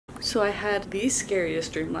So I had the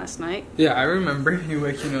scariest dream last night. Yeah, I remember you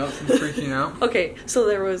waking up and freaking out. Okay, so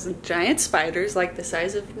there was giant spiders like the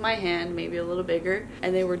size of my hand, maybe a little bigger,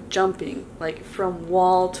 and they were jumping like from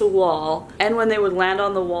wall to wall. And when they would land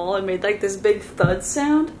on the wall, it made like this big thud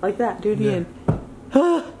sound, like that. Do it again.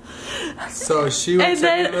 So she was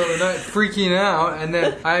in the middle of the night freaking out, and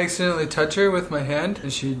then I accidentally touched her with my hand,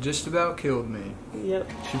 and she just about killed me. Yep.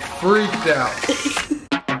 She freaked out.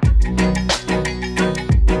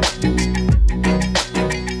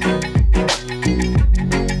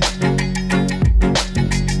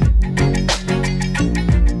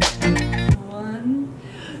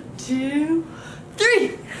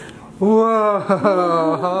 Whoa,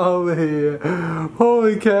 Holly.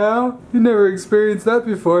 Holy cow. You never experienced that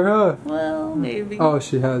before, huh? Well, maybe. Oh,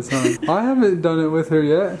 she has, huh? I haven't done it with her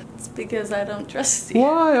yet. It's because I don't trust you.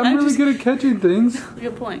 Why? I'm really good at catching things.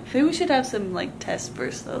 Good point. Maybe we should have some, like, tests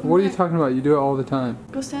first, though. What are you talking about? You do it all the time.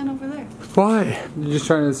 Go stand over there. Why? You're just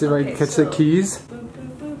trying to see if I can catch the keys? Boop,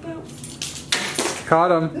 boop, boop, boop.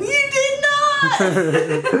 Caught him. You did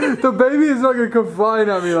not! The baby is not going to come flying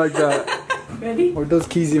at me like that. Ready? Where those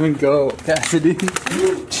keys even go? Cassidy.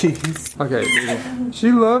 Jeez. Okay,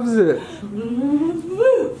 she loves it.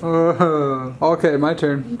 Okay, my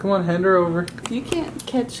turn. Come on, hand her over. You can't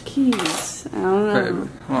catch keys. I don't know. Baby,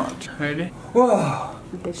 come on. Ready? Whoa.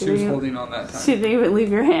 Okay, She was holding on that time. She didn't even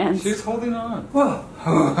leave your hands. She was holding on.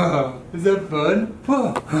 Whoa. Is that fun?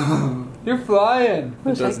 Whoa. You're flying.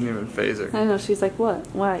 It doesn't even phase her. I know, she's like, what?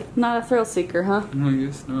 Why? Not a thrill seeker, huh? I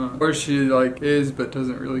guess not. Or she like is but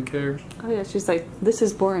doesn't really care. Oh yeah, she's like, this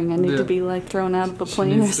is boring. I need to be like thrown out of a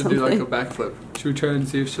plane or something. She needs to do like a backflip. Should we try and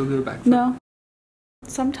see if she'll do a backflip? No.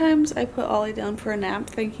 Sometimes I put Ollie down for a nap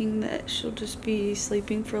thinking that she'll just be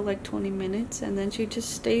sleeping for like 20 minutes and then she just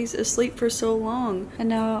stays asleep for so long. And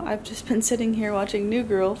now I've just been sitting here watching New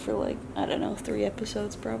Girl for like, I don't know, 3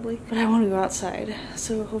 episodes probably. But I want to go outside,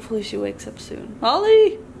 so hopefully she wakes up soon.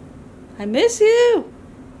 Ollie! I miss you!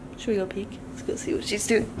 Should we go peek? Let's go see what she's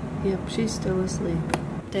doing. Yep, she's still asleep.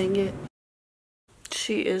 Dang it.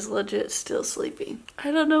 She is legit still sleeping.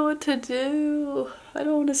 I don't know what to do. I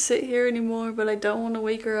don't want to sit here anymore, but I don't want to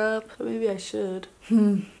wake her up. But maybe I should.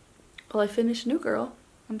 Well, I finished New Girl.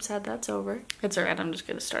 I'm sad that's over. It's alright, I'm just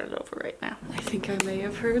gonna start it over right now. I think I may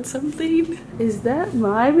have heard something. Is that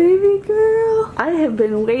my baby girl? I have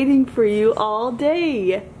been waiting for you all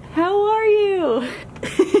day. How are you?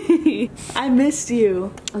 I missed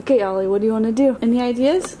you. Okay, Ollie, what do you want to do? Any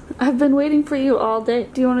ideas? I've been waiting for you all day.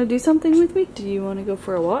 Do you want to do something with me? Do you want to go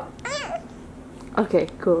for a walk? Okay,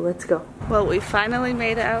 cool, let's go. Well, we finally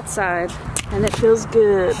made it outside, and it feels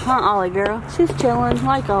good. Huh, Ollie girl? She's chilling,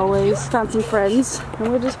 like always. Found some friends,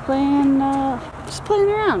 and we're just playing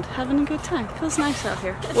around, having a good time. Feels nice out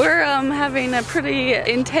here. We're having a pretty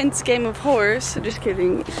intense game of horse. Just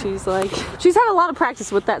kidding. She's had a lot of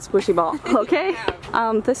practice with that squishy ball, okay?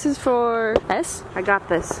 This is for S. I got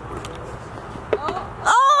this.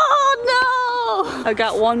 Oh no! I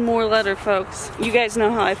got one more letter, folks. You guys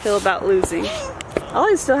know how I feel about losing.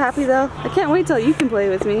 Ollie's still happy though. I can't wait till you can play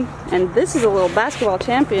with me. And this is a little basketball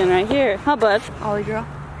champion right here. Huh, bud? Ollie girl.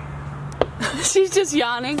 She's just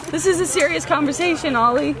yawning. This is a serious conversation,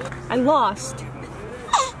 Ollie. I lost.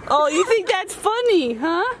 Oh, you think that's funny,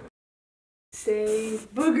 huh? Say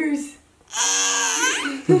boogers.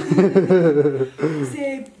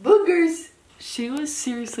 Say boogers. She was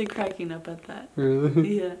seriously cracking up at that.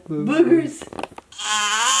 Really? Yeah. Boogers.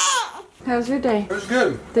 How's your day? It was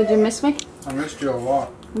good. Did you miss me? I missed you a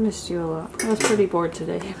lot. I missed you a lot. I was pretty bored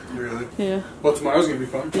today. Really? Yeah. Well, tomorrow's gonna be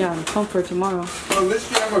fun. Yeah, I'm pumped for tomorrow. Well, at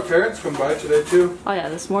least you have my parents come by today too. Oh yeah,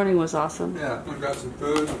 this morning was awesome. Yeah, I got some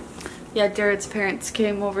food. Yeah, Jared's parents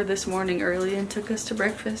came over this morning early and took us to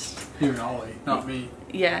breakfast. You and Ollie, not me.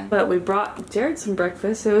 Yeah, but we brought Jared some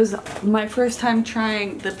breakfast. It was my first time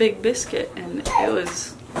trying the big biscuit, and it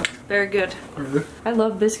was very good. Really? I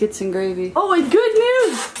love biscuits and gravy. Oh, and good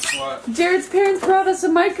news! What? Jared's parents brought us a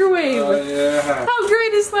microwave. Oh, yeah. How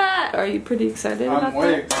great is that? Are you pretty excited about that? I'm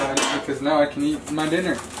way excited because now I can eat my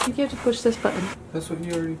dinner. You have to push this button. That's what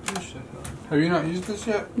you already pushed, I thought. Have you not used this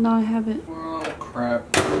yet? No, I haven't. Well,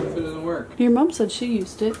 crap. What if it doesn't work? Your mom said she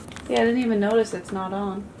used it. Yeah, I didn't even notice it's not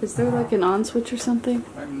on. Is there like an on switch or something?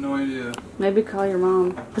 I have no idea. Maybe call your mom.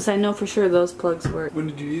 Because I know for sure those plugs work. When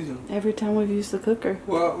did you use them? Every time we've used the cooker.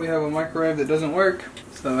 Well, we have a microwave that doesn't work.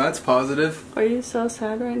 So that's positive. Are you so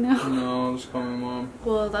sad right now? No, I'll just call my mom.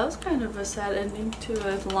 Well, that was kind of a sad ending to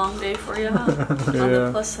a long day for you, huh? Yeah. On the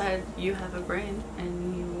plus side, you have a brain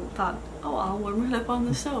and you thought, oh, I'll warm it up on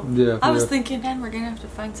the stove. Yeah. I was thinking, man, we're gonna have to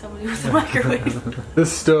find somebody with a microwave. The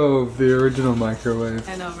stove, the original microwave.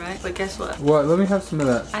 I know, right? But guess what? What? Let me have some of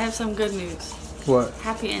that. I have some good news. What?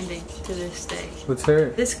 Happy ending to this day. Let's hear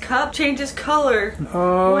it. This cup changes color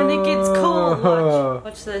Oh. when it gets cold. Watch.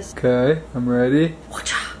 Watch this. Okay, I'm ready.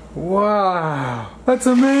 Watcha. Wow, that's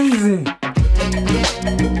amazing.